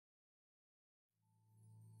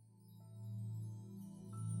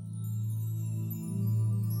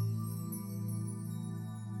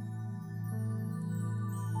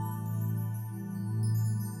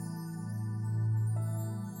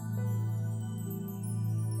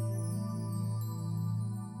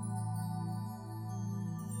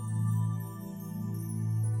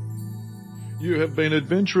You have been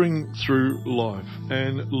adventuring through life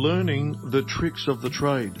and learning the tricks of the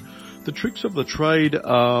trade. The tricks of the trade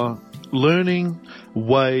are learning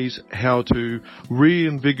ways how to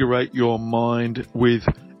reinvigorate your mind with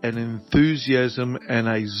an enthusiasm and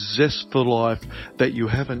a zest for life that you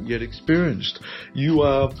haven't yet experienced. You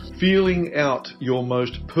are feeling out your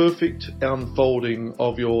most perfect unfolding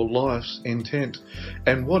of your life's intent.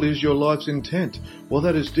 And what is your life's intent? Well,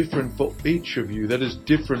 that is different for each of you. That is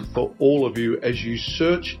different for all of you as you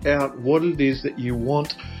search out what it is that you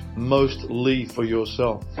want mostly for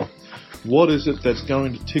yourself. What is it that's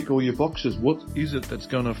going to tick all your boxes? What is it that's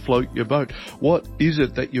going to float your boat? What is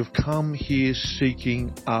it that you've come here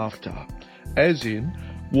seeking after? As in,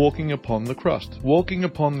 walking upon the crust. Walking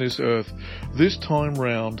upon this earth, this time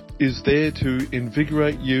round, is there to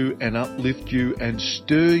invigorate you and uplift you and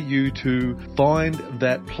stir you to find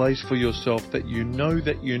that place for yourself that you know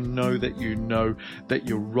that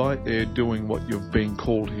you're right there doing what you've been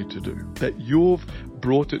called here to do. That you've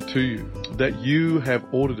brought it to you, that you have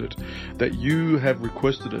ordered it, that you have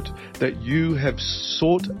requested it, that you have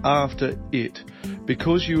sought after it.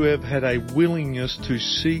 Because you have had a willingness to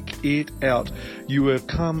seek it out, you have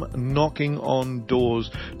come knocking on doors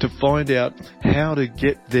to find out how to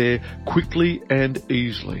get there quickly and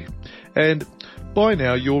easily. And by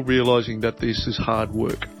now you're realizing that this is hard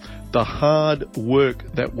work. The hard work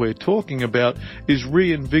that we're talking about is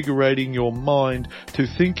reinvigorating your mind to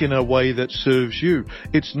think in a way that serves you.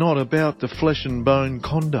 It's not about the flesh and bone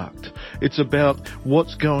conduct. It's about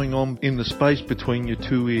what's going on in the space between your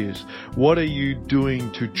two ears. What are you doing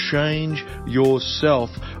to change yourself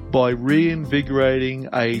by reinvigorating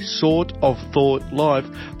a sort of thought life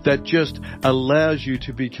that just allows you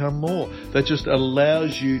to become more, that just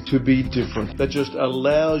allows you to be different, that just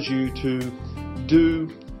allows you to do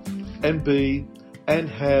and be and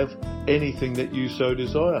have anything that you so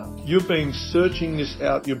desire. You've been searching this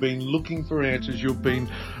out. You've been looking for answers. You've been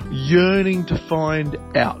yearning to find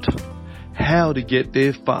out how to get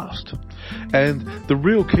there fast. And the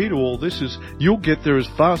real key to all this is you'll get there as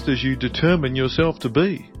fast as you determine yourself to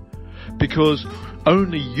be. Because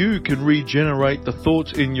only you can regenerate the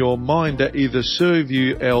thoughts in your mind that either serve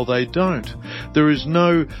you or they don't. There is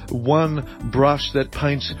no one brush that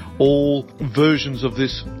paints all versions of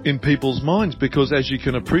this in people's minds, because as you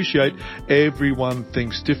can appreciate, everyone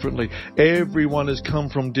thinks differently. Everyone has come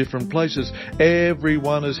from different places.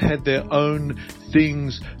 Everyone has had their own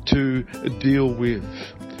things to deal with.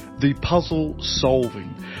 The puzzle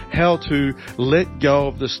solving, how to let go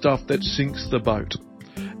of the stuff that sinks the boat,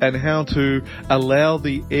 and how to allow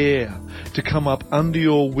the air to come up under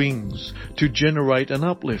your wings to generate an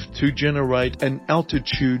uplift, to generate an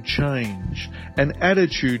altitude change. An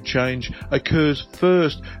attitude change occurs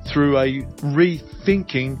first through a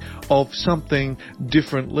rethinking of something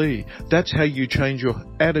differently. That's how you change your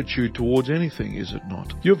attitude towards anything, is it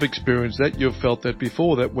not? You've experienced that, you've felt that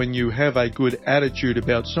before, that when you have a good attitude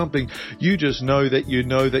about something, you just know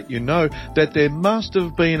that there must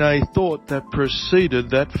have been a thought that preceded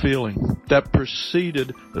that feeling, that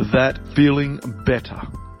preceded that feeling better,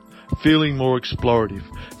 feeling more explorative,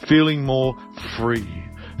 feeling more free,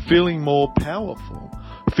 feeling more powerful,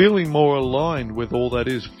 feeling more aligned with all that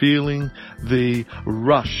is, feeling the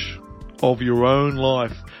rush of your own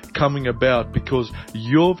life coming about because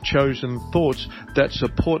you've chosen thoughts that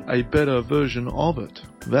support a better version of it.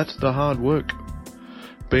 That's the hard work.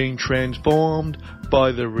 Being transformed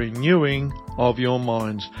by the renewing of your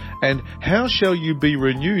minds. And how shall you be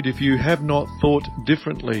renewed if you have not thought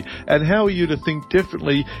differently? And how are you to think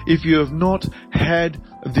differently if you have not had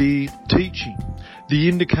the teaching, the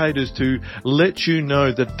indicators to let you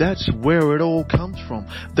know that that's where it all comes from?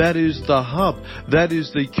 That is the hub. That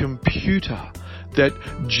is the computer that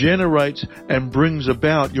generates and brings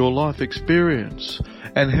about your life experience.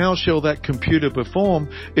 And how shall that computer perform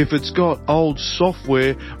if it's got old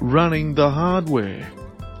software running the hardware?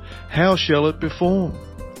 How shall it perform?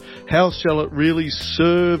 How shall it really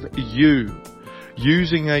serve you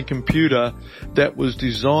using a computer that was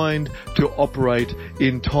designed to operate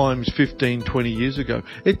in times 15, 20 years ago?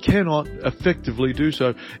 It cannot effectively do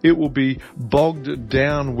so. It will be bogged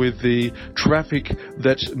down with the traffic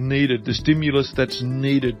that's needed, the stimulus that's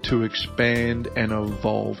needed to expand and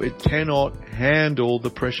evolve. It cannot handle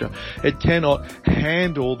the pressure. It cannot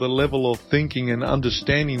handle the level of thinking and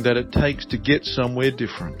understanding that it takes to get somewhere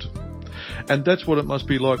different. And that's what it must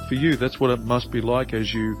be like for you. That's what it must be like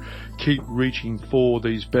as you keep reaching for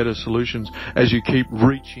these better solutions, as you keep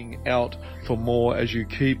reaching out for more, as you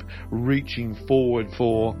keep reaching forward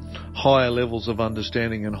for higher levels of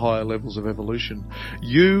understanding and higher levels of evolution.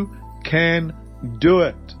 You can do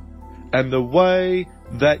it. And the way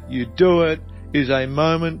that you do it is a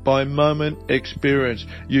moment by moment experience.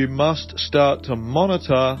 You must start to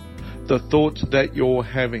monitor the thoughts that you're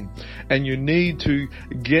having, and you need to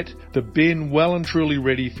get the bin well and truly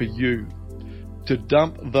ready for you to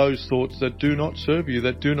dump those thoughts that do not serve you,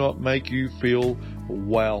 that do not make you feel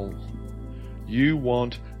well. You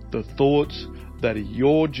want the thoughts that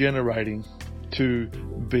you're generating to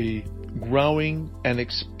be growing and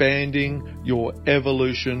expanding your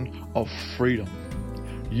evolution of freedom.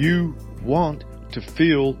 You want to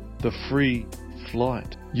feel the free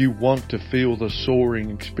flight. You want to feel the soaring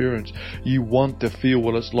experience. You want to feel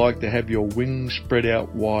what it's like to have your wings spread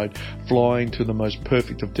out wide, flying to the most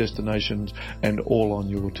perfect of destinations and all on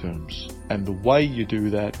your terms. And the way you do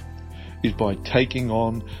that is by taking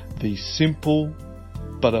on the simple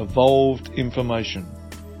but evolved information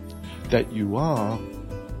that you are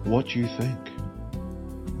what you think.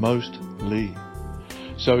 Mostly.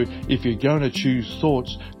 So if you're going to choose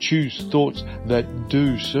thoughts that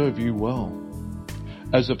do serve you well,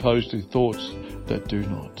 as opposed to thoughts that do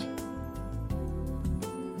not.